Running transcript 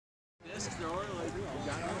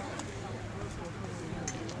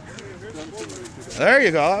There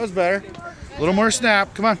you go. That was better. A little more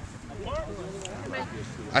snap. Come on.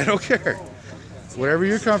 I don't care. Whatever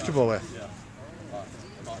you're comfortable with.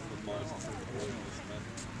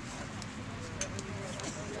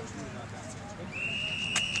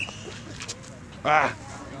 Ah.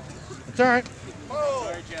 It's all right.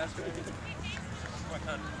 Sorry, Jasper.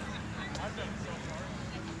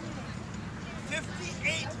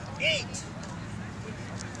 58-8.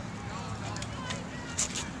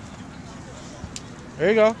 There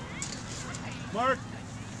you go. Mark.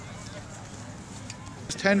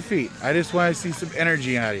 It's 10 feet. I just want to see some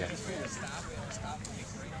energy out of you.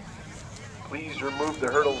 Please remove the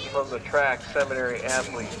hurdles from the track, seminary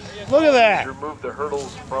athletes. Look at that. Please remove the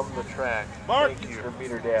hurdles from the track. Mark. Thank you. Your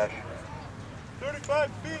meter dash. 35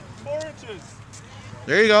 feet, 4 inches.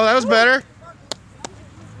 There you go. That was better.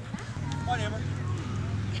 Whatever.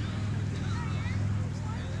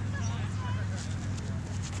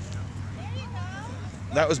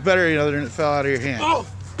 That was better, you know, than it fell out of your hand. Oh!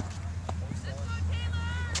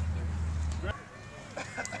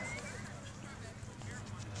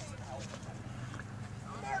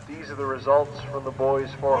 These are the results from the boys'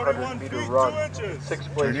 400-meter run.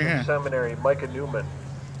 6th place from seminary, Micah Newman.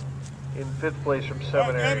 In 5th place from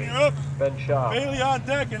seminary, Ben Shaw. Bailey on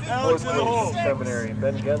deck and Alex 4th in the place hole. from seminary,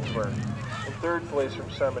 Ben Gensmer. In 3rd place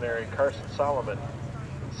from seminary, Carson Solomon.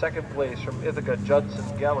 In 2nd place from Ithaca, Judson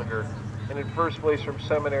Gallagher. And in 1st place from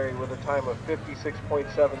seminary with a time of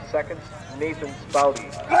 56.7 seconds, Nathan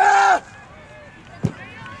Spouty. Ah!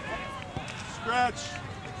 Scratch.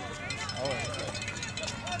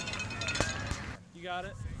 You got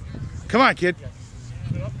it. Come on, kid.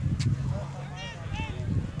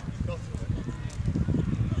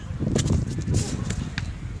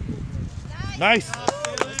 Nice.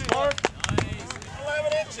 11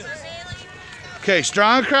 inches. Okay,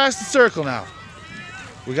 strong across the circle now.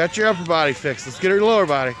 We got your upper body fixed. Let's get her lower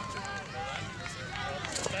body.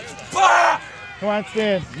 Come on,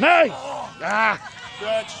 stand. Nice. Ah.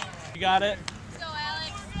 Stretch. You got it. Go,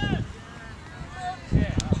 Alex.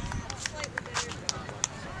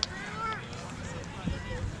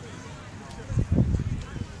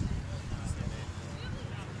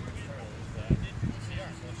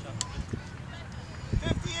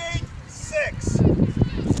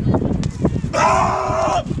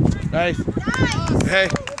 58-6. Nice. Hey.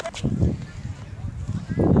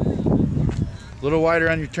 A little wider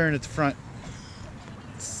on your turn at the front.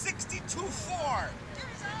 62-4.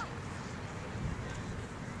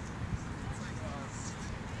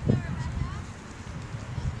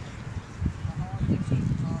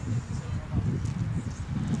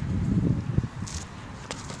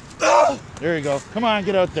 There you go. Come on,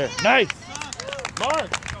 get out there. Nice.